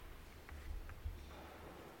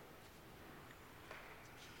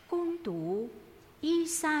读依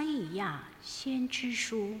撒意亚先知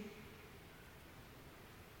书。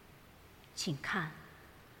请看，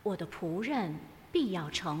我的仆人必要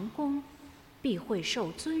成功，必会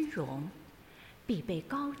受尊荣，必被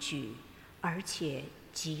高举，而且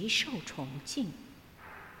极受崇敬。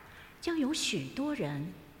将有许多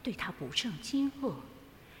人对他不胜惊愕，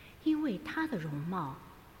因为他的容貌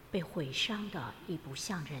被毁伤的已不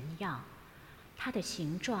像人样，他的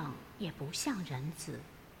形状也不像人子。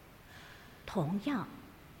同样，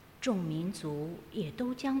众民族也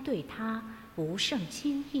都将对他不胜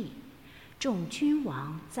惊异，众君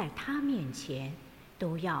王在他面前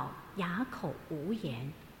都要哑口无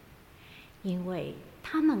言，因为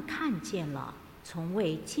他们看见了从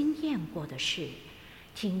未经验过的事，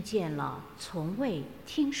听见了从未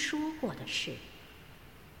听说过的事。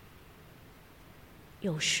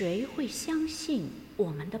有谁会相信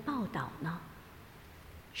我们的报道呢？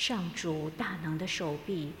上主大能的手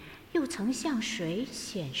臂又曾向谁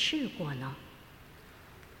显示过呢？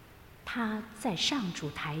他在上主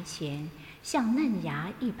台前像嫩芽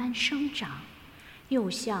一般生长，又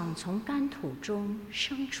像从干土中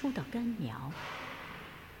生出的根苗。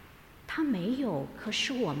他没有可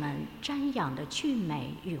使我们瞻仰的俊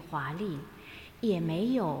美与华丽，也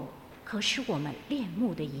没有可使我们恋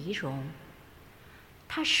慕的仪容。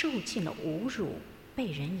他受尽了侮辱，被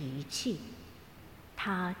人遗弃。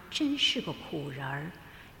他真是个苦人儿，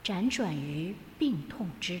辗转于病痛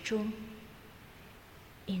之中。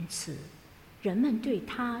因此，人们对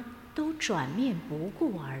他都转面不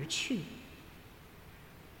顾而去。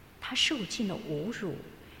他受尽了侮辱，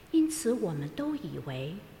因此我们都以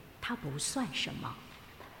为他不算什么。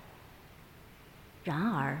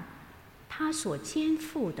然而，他所肩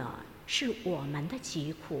负的是我们的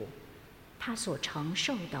疾苦，他所承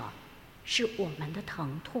受的是我们的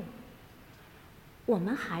疼痛。我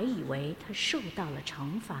们还以为他受到了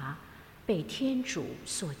惩罚，被天主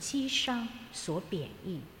所击伤、所贬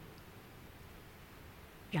义。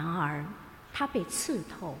然而，他被刺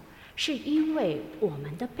透，是因为我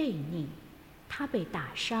们的悖逆；他被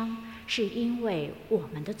打伤，是因为我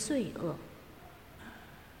们的罪恶。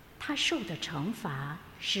他受的惩罚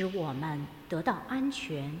使我们得到安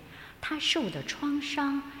全，他受的创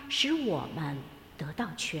伤使我们得到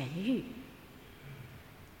痊愈。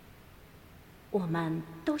我们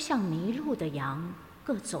都像迷路的羊，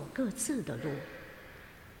各走各自的路，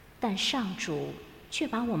但上主却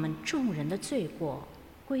把我们众人的罪过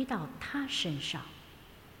归到他身上。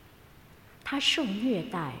他受虐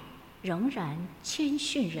待，仍然谦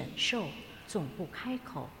逊忍受，总不开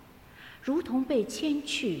口，如同被牵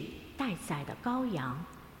去待宰的羔羊，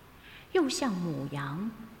又像母羊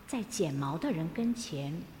在剪毛的人跟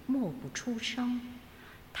前默不出声，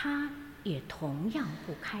他也同样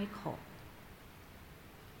不开口。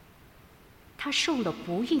他受了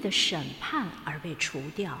不义的审判而被除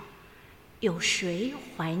掉，有谁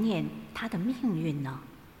怀念他的命运呢？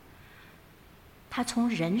他从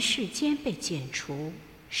人世间被剪除，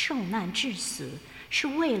受难致死，是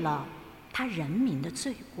为了他人民的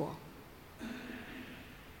罪过。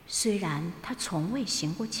虽然他从未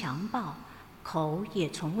行过强暴，口也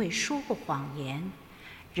从未说过谎言，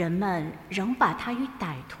人们仍把他与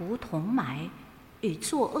歹徒同埋，与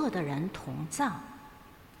作恶的人同葬。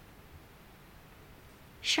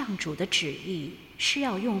上主的旨意是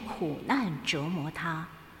要用苦难折磨他，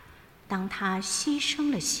当他牺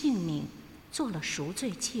牲了性命，做了赎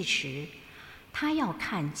罪祭时，他要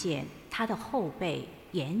看见他的后辈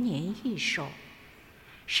延年益寿。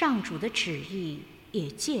上主的旨意也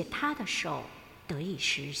借他的手得以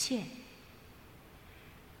实现。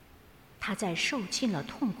他在受尽了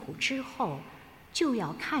痛苦之后，就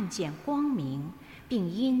要看见光明，并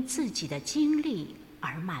因自己的经历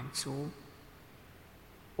而满足。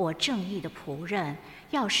我正义的仆人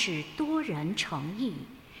要使多人成义，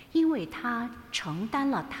因为他承担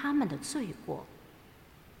了他们的罪过。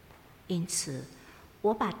因此，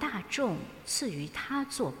我把大众赐予他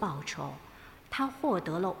做报酬，他获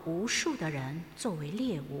得了无数的人作为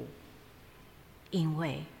猎物，因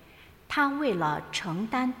为他为了承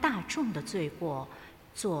担大众的罪过，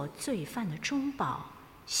做罪犯的中保，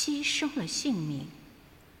牺牲了性命，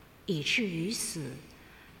以至于死，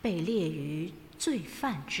被列于罪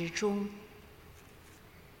犯之中。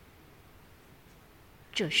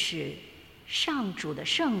这是上主的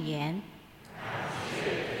圣言。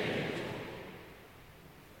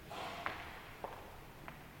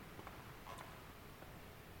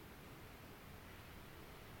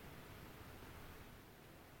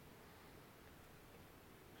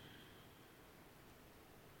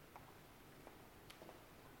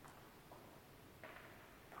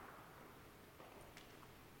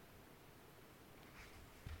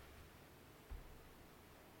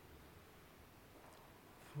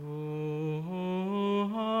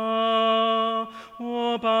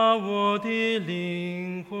把我的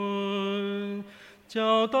灵魂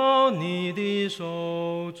交到你的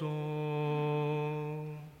手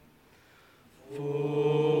中。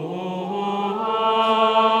父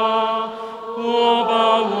啊，我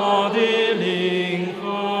把我的灵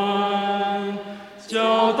魂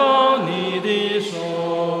交到你的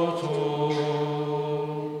手中。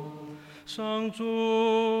上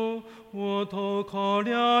主，我投靠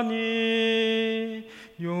了你，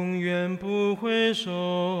永远不会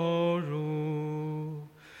受辱。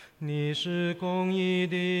你是公义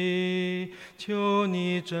的，求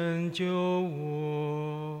你拯救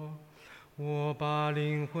我。我把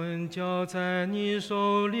灵魂交在你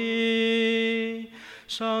手里，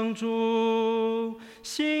上主，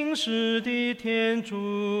信实的天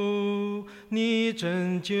主，你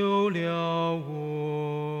拯救了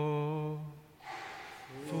我。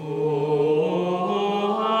父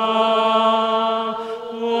啊，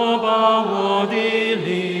我把我的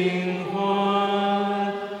灵魂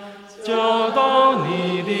交到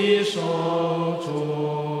你的手中。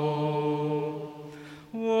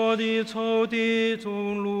我的仇敌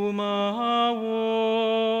总辱骂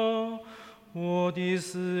我，我的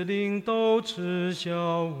司令都耻笑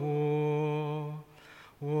我，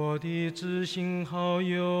我的知心好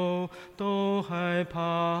友都害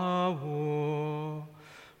怕我。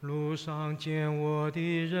路上见我的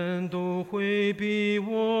人都回避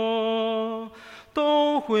我，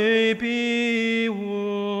都回避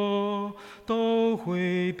我，都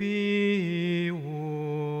回避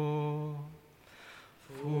我。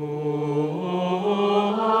父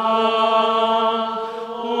啊，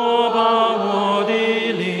我把我的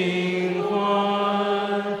灵魂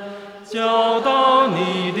交到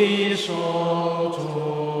你的手中。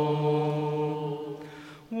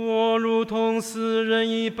我如同死人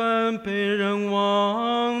一般被人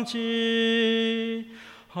忘记，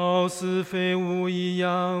好似废物一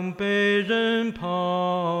样被人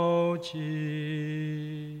抛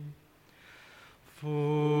弃。父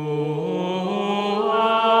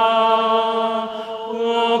啊，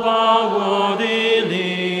我把我的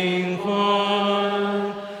灵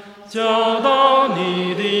魂交到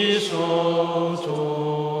你的手中。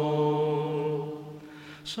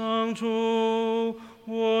上主，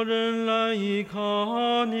我仍然依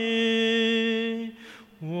靠你。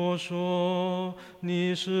我说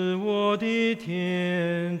你是我的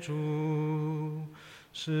天主，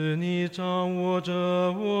是你掌握着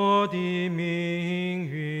我的命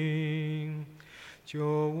运，救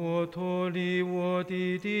我脱离我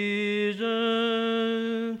的敌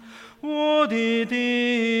人，我的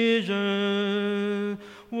敌人，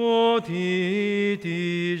我的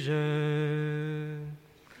敌人。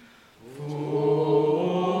父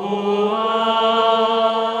啊，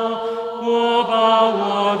我把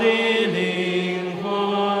我的灵魂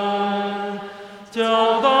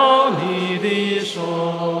交到你的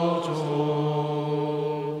手中，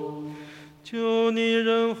求你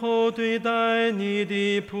仁厚对待你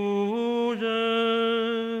的仆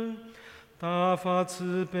人，大发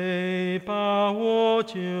慈悲把我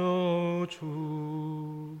救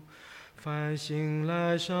出。凡醒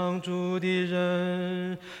来上主的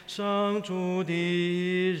人，上主的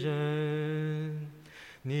人，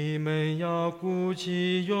你们要鼓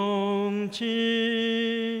起勇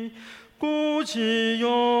气，鼓起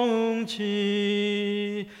勇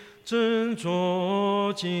气，振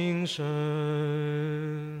作精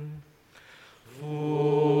神。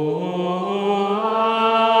父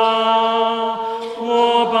啊，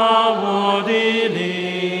我把我的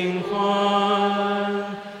灵魂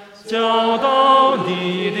交到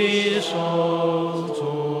你的手中。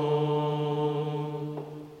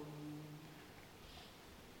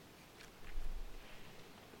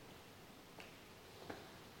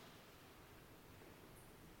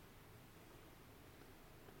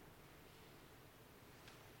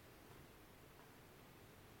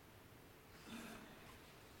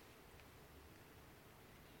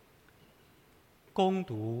恭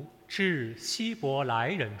读致希伯来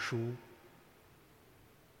人书。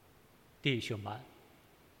弟兄们，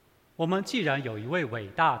我们既然有一位伟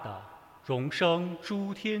大的、荣升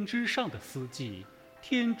诸天之上的司祭，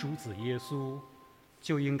天主子耶稣，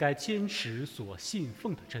就应该坚持所信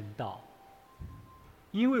奉的真道。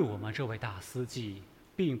因为我们这位大司祭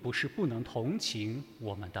并不是不能同情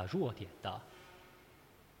我们的弱点的，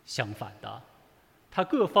相反的，他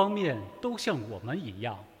各方面都像我们一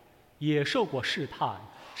样，也受过试探，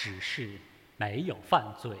只是没有犯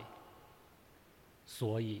罪。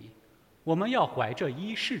所以我们要怀着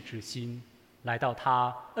依恃之心，来到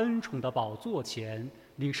他恩宠的宝座前，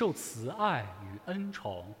领受慈爱与恩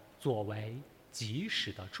宠，作为及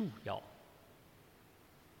时的助佑。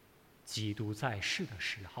基督在世的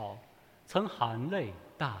时候，曾含泪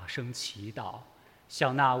大声祈祷，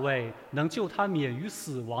向那位能救他免于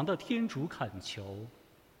死亡的天主恳求。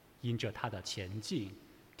因着他的前进，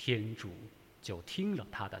天主就听了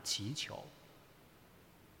他的祈求。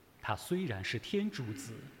他虽然是天主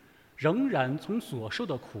子，仍然从所受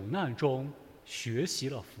的苦难中学习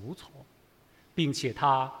了服从，并且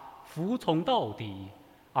他服从到底，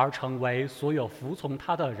而成为所有服从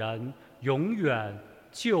他的人永远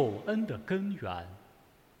救恩的根源。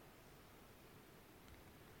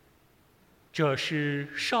这是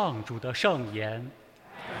上主的圣言。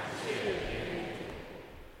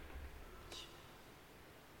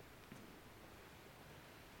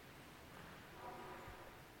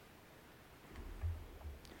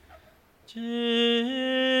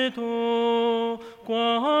基督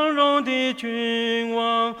光荣的君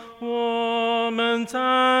王，我们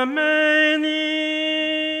赞美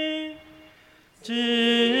你。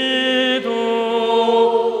基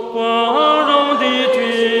督光荣的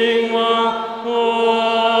君王，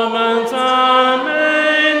我们赞美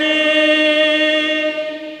你。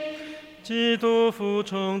基督服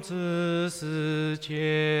从至死，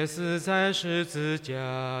且死在十字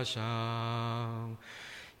架上。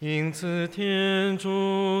因此，天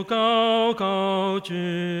主高高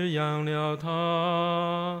举扬了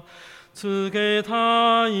他，赐给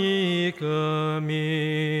他一个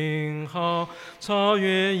名号，超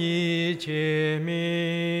越一切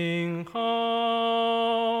名号。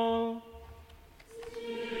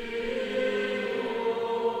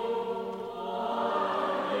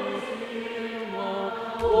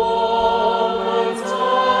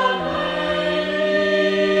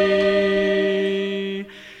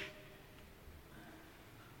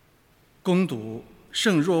恭读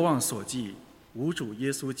圣若望所记吾主耶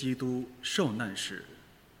稣基督受难史。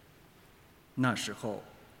那时候，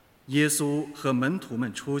耶稣和门徒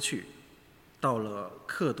们出去，到了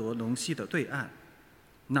克夺龙溪的对岸，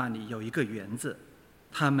那里有一个园子，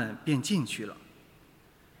他们便进去了。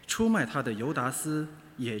出卖他的犹达斯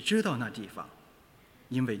也知道那地方，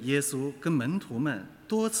因为耶稣跟门徒们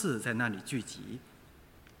多次在那里聚集。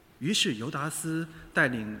于是犹达斯带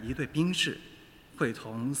领一队兵士，会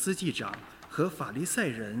同司祭长和法利赛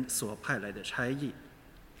人所派来的差役，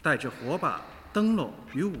带着火把、灯笼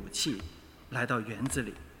与武器，来到园子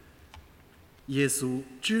里。耶稣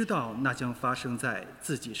知道那将发生在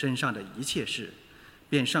自己身上的一切事，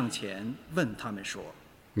便上前问他们说：“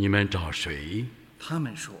你们找谁？”他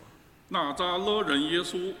们说：“纳匝勒人耶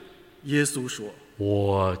稣。”耶稣说：“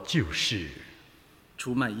我就是。”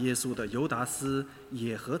出卖耶稣的犹达斯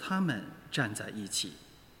也和他们站在一起。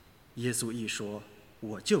耶稣一说：“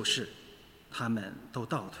我就是”，他们都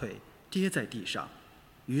倒退，跌在地上。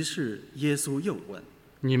于是耶稣又问：“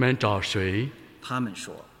你们找谁？”他们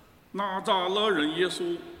说：“纳匝勒人耶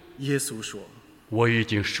稣。”耶稣说：“我已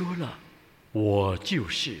经说了，我就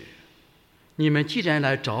是。你们既然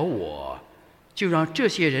来找我，就让这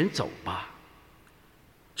些人走吧。”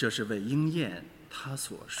这是为应验他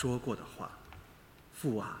所说过的话。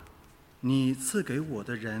父啊，你赐给我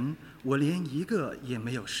的人，我连一个也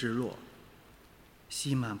没有失落。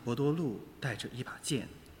西满伯多禄带着一把剑，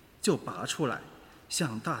就拔出来，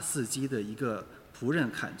向大司机的一个仆人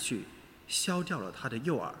砍去，削掉了他的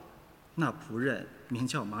右耳。那仆人名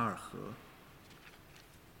叫马尔和。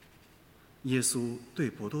耶稣对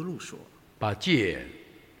伯多禄说：“把剑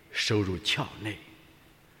收入鞘内。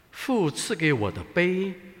父赐给我的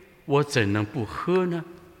杯，我怎能不喝呢？”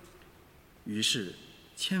于是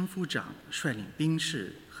千夫长率领兵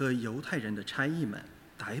士和犹太人的差役们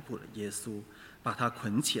逮捕了耶稣，把他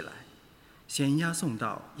捆起来，先押送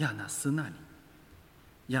到亚那斯那里。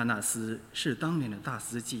亚那斯是当年的大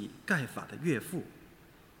司祭盖法的岳父。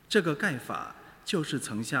这个盖法就是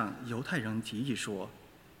曾向犹太人提议说，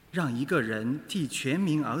让一个人替全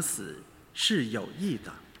民而死是有益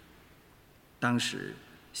的。当时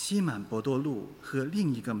西满伯多禄和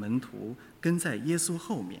另一个门徒跟在耶稣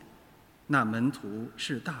后面，那门徒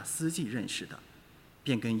是大司祭认识的，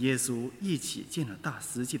便跟耶稣一起进了大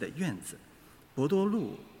司祭的院子，伯多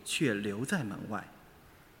禄却留在门外。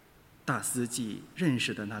大司祭认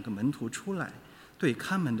识的那个门徒出来，对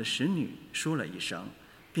看门的使女说了一声，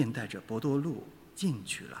便带着伯多禄进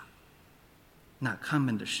去了。那看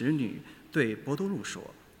门的使女对伯多禄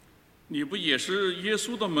说：“你不也是耶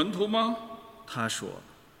稣的门徒吗？”他说：“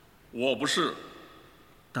我不是。”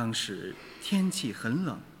当时天气很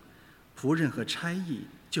冷，仆人和差役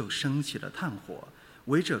就生起了炭火，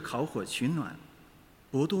围着烤火取暖。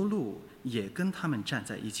伯多禄也跟他们站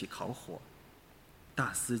在一起烤火。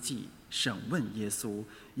大司祭审问耶稣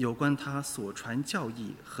有关他所传教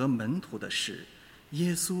义和门徒的事，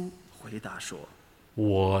耶稣回答说：“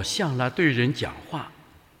我向来对人讲话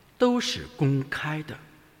都是公开的，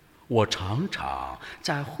我常常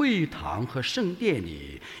在会堂和圣殿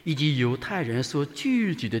里以及犹太人所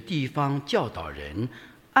聚集的地方教导人，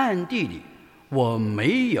暗地里我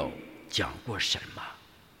没有讲过什么。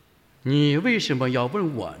你为什么要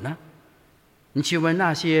问我呢？你去问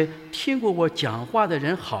那些听过我讲话的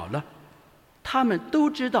人好了，他们都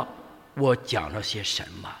知道我讲了些什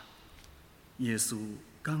么。耶稣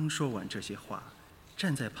刚说完这些话，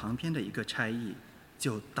站在旁边的一个差役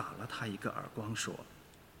就打了他一个耳光，说：“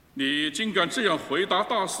你竟敢这样回答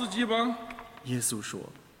大司机吗？”耶稣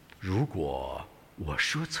说：“如果我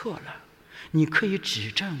说错了，你可以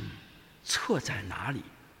指正错在哪里。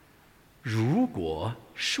如果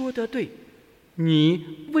说得对，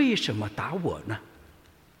你为什么打我呢？”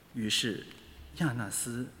于是亚那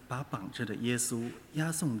斯把绑着的耶稣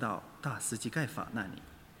押送到大司祭盖法那里。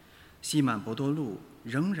西满伯多禄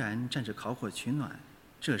仍然站着烤火取暖。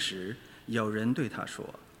这时有人对他说：“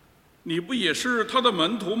你不也是他的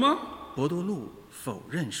门徒吗？”伯多禄否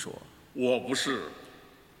认说：“我不是。”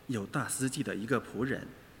有大司祭的一个仆人，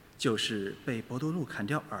就是被伯多禄砍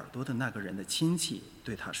掉耳朵的那个人的亲戚，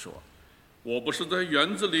对他说：“我不是在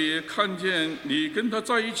园子里看见你跟他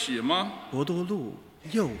在一起吗？”伯多禄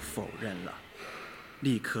又否认了，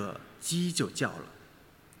立刻鸡就叫了。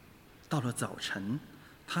到了早晨，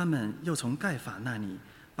他们又从盖法那里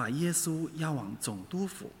把耶稣押往总督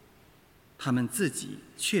府，他们自己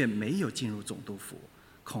却没有进入总督府，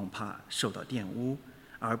恐怕受到玷污，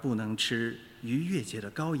而不能吃逾越节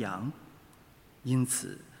的羔羊。因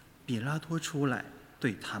此比拉多出来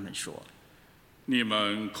对他们说：“你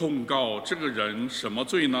们控告这个人什么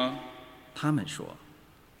罪呢？”他们说：“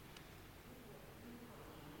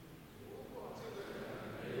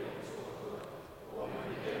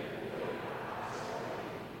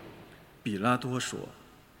比拉多说：“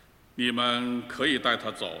你们可以带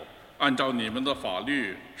他走，按照你们的法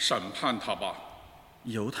律审判他吧。”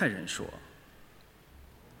犹太人说：“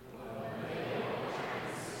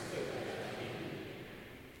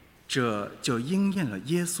这就应验了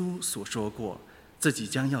耶稣所说过自己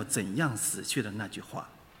将要怎样死去的那句话。”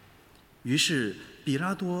于是比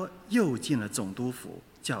拉多又进了总督府，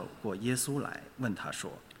叫过耶稣来，问他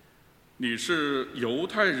说：“你是犹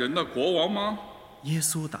太人的国王吗？”耶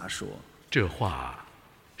稣答说：“这话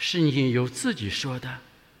是你由自己说的，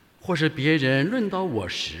或是别人论到我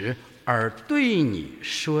时而对你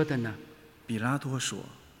说的呢？”比拉多说：“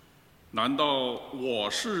难道我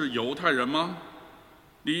是犹太人吗？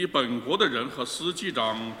你本国的人和司祭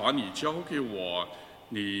长把你交给我，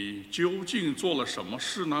你究竟做了什么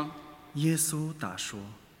事呢？”耶稣答说：“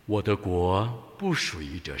我的国不属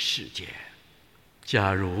于这世界。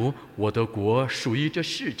假如我的国属于这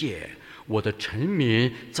世界，我的臣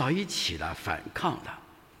民早已起来反抗了，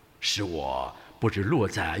使我不知落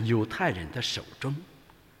在犹太人的手中。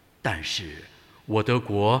但是我的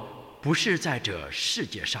国不是在这世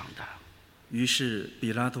界上的。”于是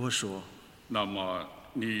比拉多说：“那么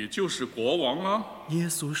你就是国王啊？”耶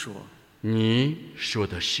稣说：“你说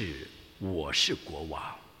的是，我是国王，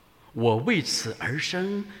我为此而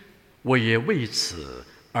生，我也为此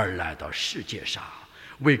而来到世界上，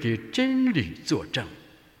为给真理作证。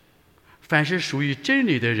凡是属于真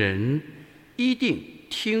理的人，一定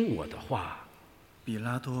听我的话。”比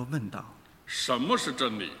拉多问道：“什么是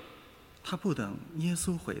真理？”他不等耶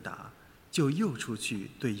稣回答，就又出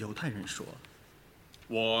去对犹太人说：“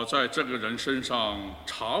我在这个人身上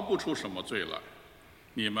查不出什么罪来。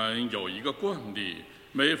你们有一个惯例，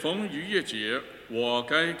每逢逾越节，我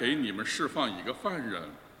该给你们释放一个犯人。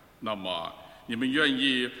那么，你们愿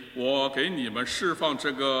意我给你们释放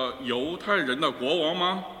这个犹太人的国王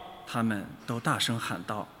吗？”他们都大声喊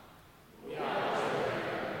道：“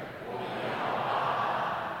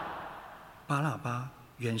巴拉巴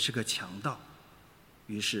原是个强盗。”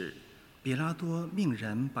于是比拉多命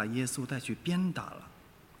人把耶稣带去鞭打了。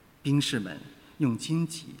兵士们用荆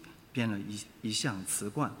棘编了一项瓷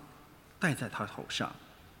冠，戴在他头上，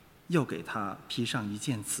又给他披上一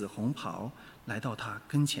件紫红袍，来到他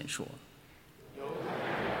跟前说，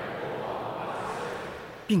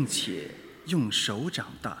并且用手掌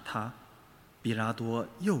打他。比拉多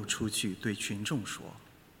又出去对群众说：“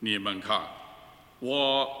你们看，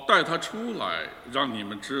我带他出来，让你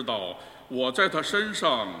们知道我在他身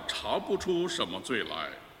上查不出什么罪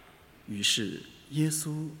来。”于是耶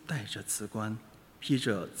稣带着瓷冠，披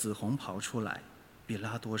着紫红袍出来。比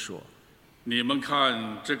拉多说：“你们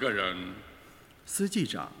看这个人。”司祭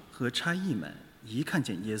长和差役们一看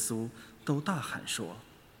见耶稣，都大喊说：“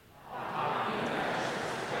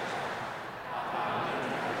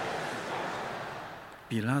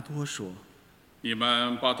比拉多说：“你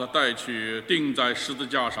们把他带去钉在十字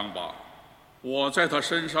架上吧，我在他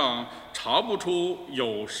身上查不出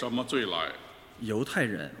有什么罪来。犹太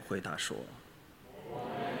人回答说：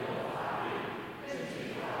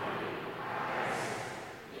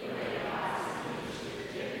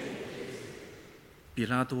比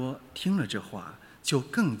拉多听了这话，就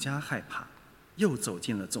更加害怕，又走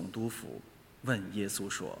进了总督府，问耶稣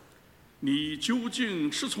说：你究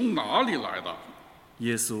竟是从哪里来的？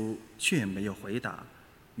耶稣却没有回答。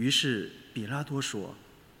于是比拉多说：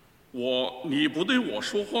你不对我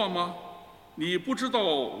说话吗？你不知道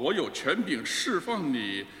我有权柄释放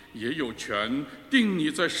你，也有权钉你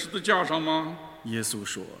在十字架上吗？耶稣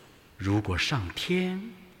说：如果上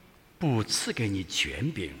天不赐给你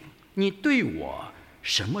权柄，你对我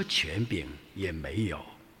什么权柄也没有。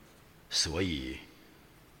所以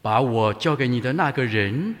把我交给你的那个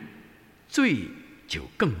人，罪就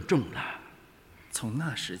更重了。从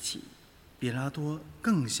那时起，比拉多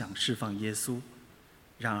更想释放耶稣，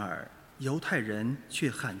然而犹太人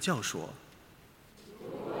却喊叫说：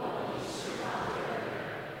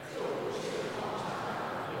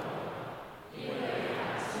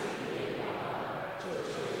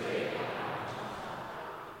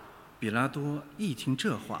比拉多一听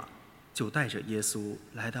这话，就带着耶稣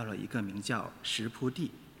来到了一个名叫石铺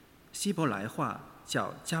地，希伯来话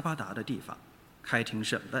叫加巴达的地方，开庭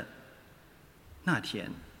审问。那天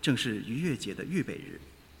正是逾越节的预备日，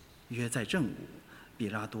约在正午，比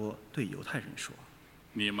拉多对犹太人说：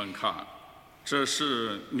你们看，这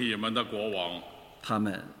是你们的国王。他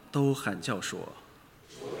们都喊叫说：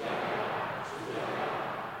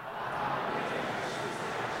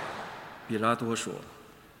比拉多说：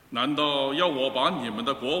难道要我把你们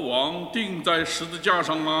的国王钉在十字架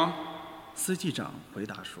上吗？司祭长回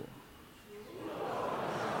答说：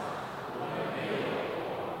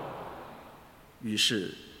于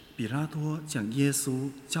是比拉多将耶稣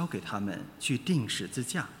交给他们去钉十字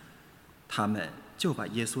架，他们就把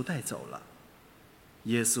耶稣带走了。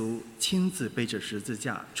耶稣亲自背着十字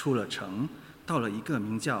架出了城，到了一个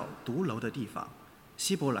名叫独楼的地方，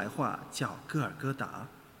希伯来话叫哥尔哥达。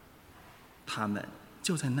他们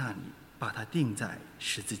就在那里把他钉在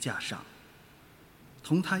十字架上。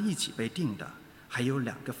同他一起被钉的还有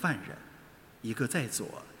2个犯人，一个在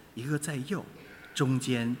左，一个在右，中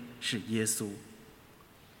间是耶稣。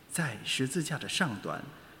在十字架的上端，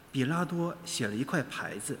比拉多写了一块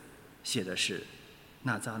牌子，写的是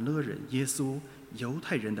纳匝勒人耶稣，犹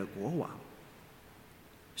太人的国王。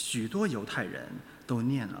许多犹太人都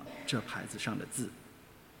念了这牌子上的字，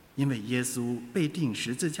因为耶稣被钉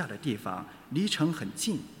十字架的地方离城很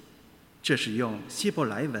近，这是用希伯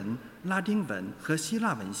来文、拉丁文和希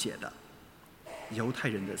腊文写的。犹太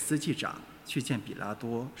人的司祭长去见比拉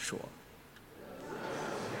多说：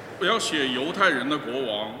不要写犹太人的国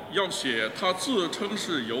王，要写他自称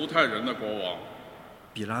是犹太人的国王。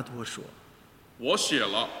比拉多说：我写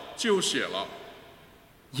了就写了。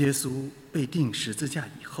耶稣被钉十字架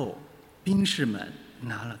以后，兵士们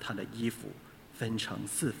拿了他的衣服，分成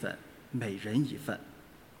4份，每人1份，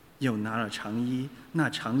又拿了长衣，那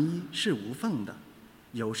长衣是无缝的，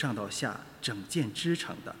由上到下整件织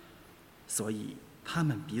成的，所以他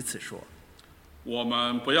们彼此说：我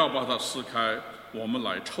们不要把它撕开，我们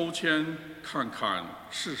来抽签看看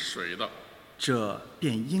是谁的。这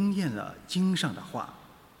便应验了经上的话：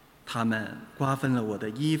他们瓜分了我的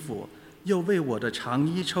衣服，又为我的长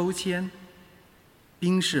衣抽签。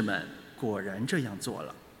兵士们果然这样做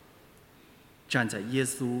了。站在耶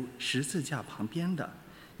稣十字架旁边的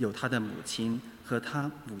有他的母亲和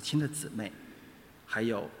他母亲的姊妹，还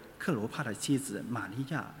有克罗帕的妻子玛利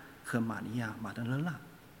亚和玛利亚马德勒纳。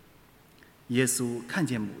耶稣看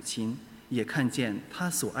见母亲，也看见他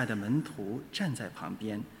所爱的门徒站在旁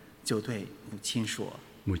边，就对母亲说：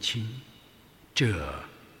母亲，这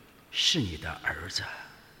是你的儿子。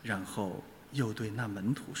然后又对那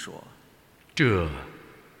门徒说：这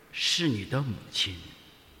是你的母亲。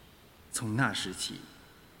从那时起，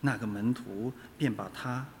那个门徒便把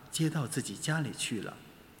他接到自己家里去了。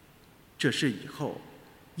这事以后，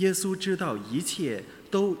耶稣知道一切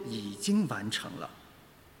都已经完成了，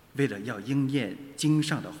为了要应验经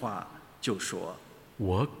上的话，就说：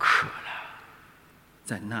我渴了。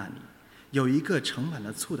在那里有一个盛满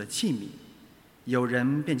了醋的器皿，有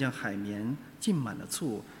人便将海绵浸满了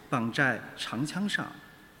醋，绑在长枪上，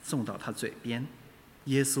送到他嘴边。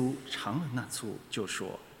耶稣尝了那醋，就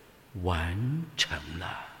说：完成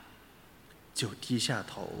了。就低下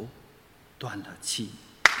头，断了气。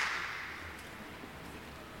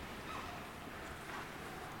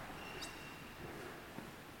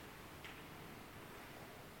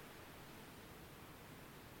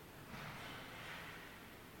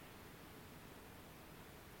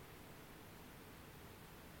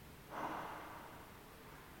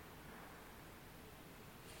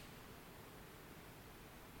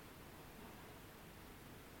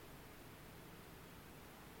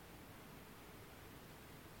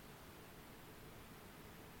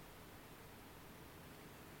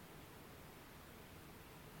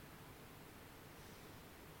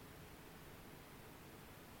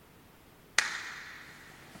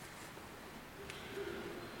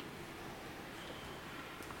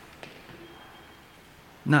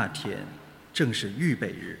那天正是预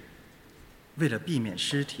备日，为了避免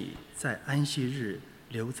尸体在安息日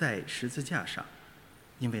留在十字架上，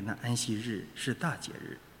因为那安息日是大节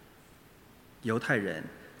日，犹太人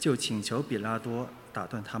就请求比拉多打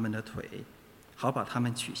断他们的腿，好把他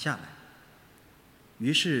们取下来。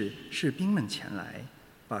于是士兵们前来，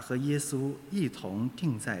把和耶稣一同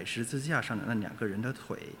钉在十字架上的那2个人的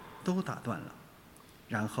腿都打断了，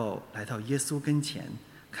然后来到耶稣跟前，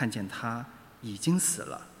看见他已经死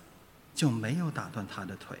了，就没有打断他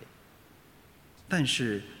的腿。但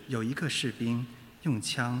是有一个士兵用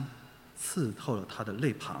枪刺透了他的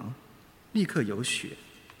肋旁，立刻有血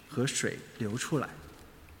和水流出来。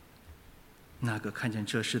那个看见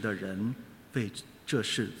这事的人为这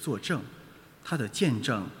事作证，他的见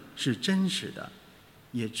证是真实的，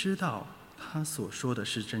也知道他所说的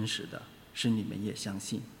是真实的，使你们也相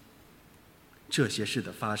信。这些事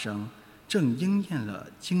的发生，正应验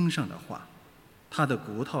了经上的话：他的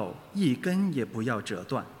骨头一根也不要折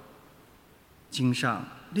断。经上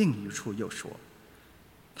另一处又说，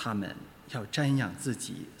他们要瞻仰自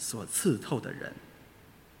己所刺透的人。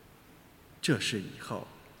这事以后，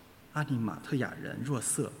阿里马特亚人若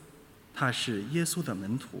瑟，他是耶稣的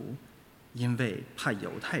门徒，因为怕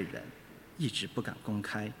犹太人，一直不敢公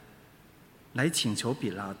开，来请求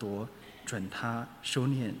比拉多准他收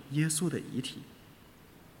敛耶稣的遗体。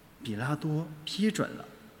比拉多批准了，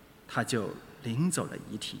他就领走了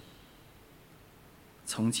遗体。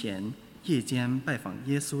从前夜间拜访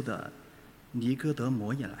耶稣的尼哥德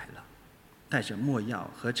摩也来了，带着没药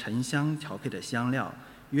和沉香调配的香料，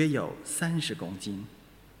约有30公斤。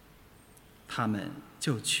他们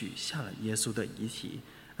就取下了耶稣的遗体，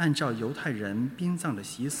按照犹太人殡葬的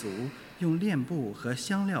习俗，用链布和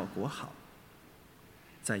香料裹好。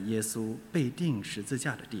在耶稣被钉十字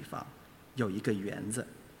架的地方，有一个园子，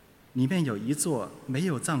里面有一座没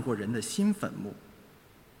有葬过人的新坟墓。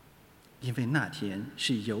因为那天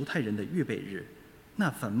是犹太人的预备日，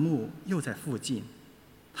那坟墓又在附近，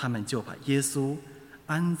他们就把耶稣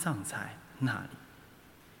安葬在那里。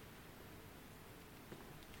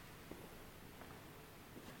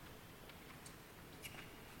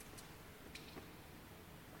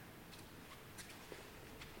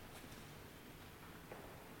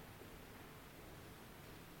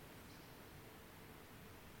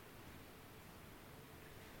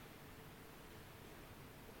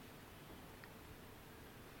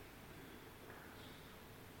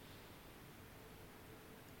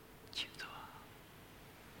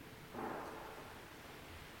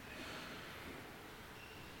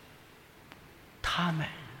他们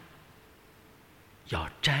要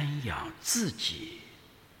瞻仰自己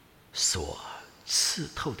所刺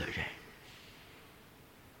透的人。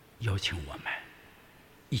有请我们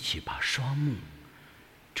一起把双目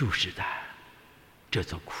注视在这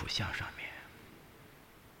座苦像上面。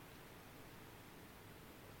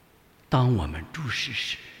当我们注视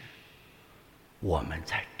时，我们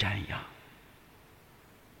在瞻仰。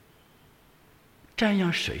瞻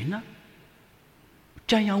仰谁呢？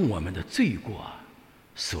瞻仰我们的罪过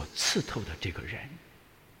所刺透的这个人。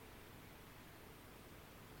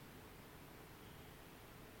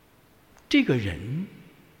这个人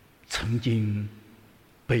曾经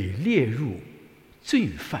被列入罪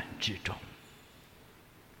犯之中，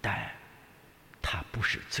但他不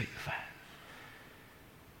是罪犯。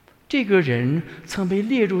这个人曾被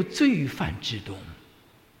列入罪犯之中，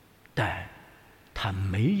但他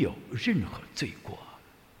没有任何罪过。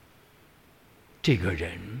这个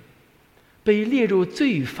人被列入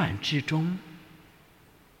罪犯之中，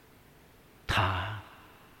他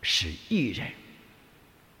是义人，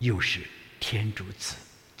又是天主子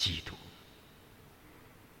基督。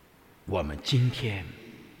我们今天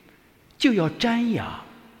就要瞻仰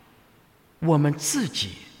我们自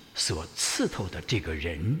己所刺透的这个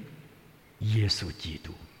人，耶稣基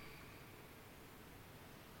督。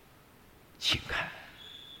请看，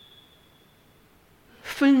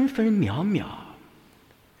分分秒秒，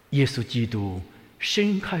耶稣基督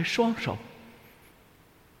伸开双手，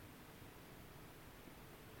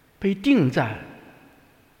被钉在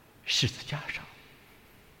十字架上。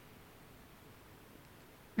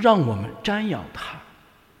让我们瞻仰他。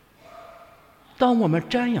当我们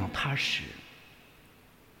瞻仰他时，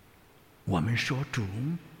我们说：主，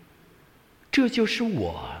这就是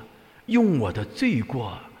我用我的罪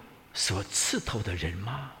过所刺透的人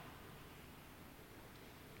吗？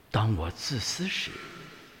当我自私时，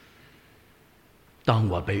当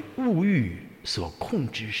我被物欲所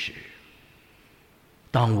控制时，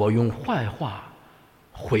当我用坏话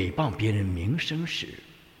毁谤别人名声时，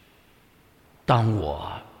当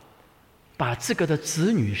我把自个的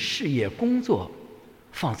子女事业工作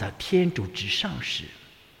放在天主之上时，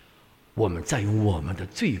我们在用我们的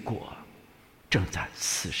罪过正在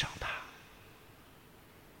刺伤他。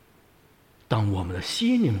当我们的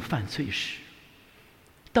心灵犯罪时，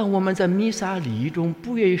当我们在弥撒礼仪中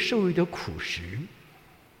不愿意受一点苦时，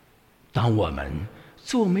当我们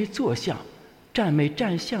坐没坐相、站没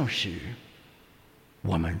站相时，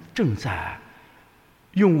我们正在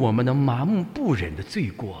用我们的麻木不忍的罪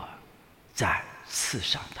过在刺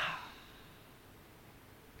伤他。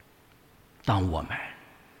当我们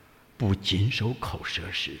不谨守口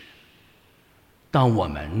舌时，当我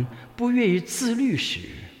们不愿意自律时，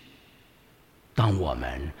当我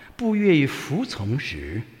们不愿意服从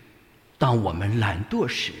时，当我们懒惰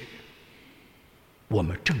时，我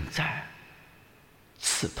们正在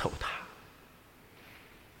刺透他。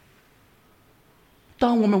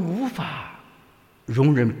当我们无法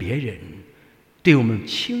容忍别人对我们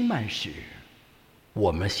轻慢时，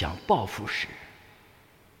我们想报复时，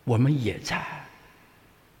我们也在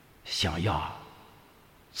想要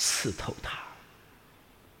刺透他。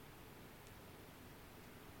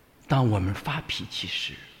当我们发脾气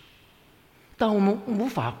时，当我们无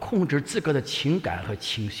法控制自个的情感和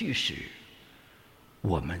情绪时，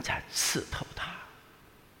我们在刺透他。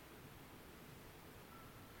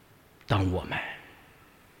当我们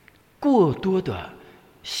过多的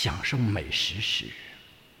享受美食时，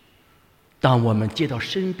当我们接到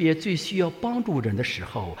身边最需要帮助人的时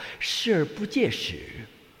候视而不见时，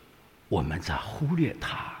我们在忽略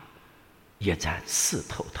他，也在刺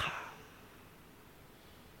透他。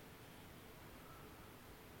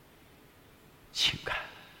请看，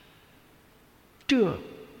这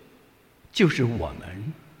就是我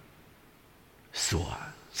们所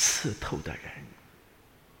刺透的人。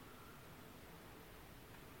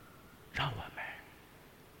让我们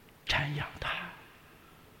瞻仰他，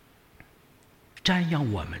瞻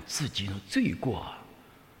仰我们自己的罪过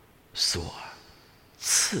所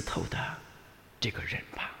刺透的这个人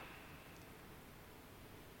吧。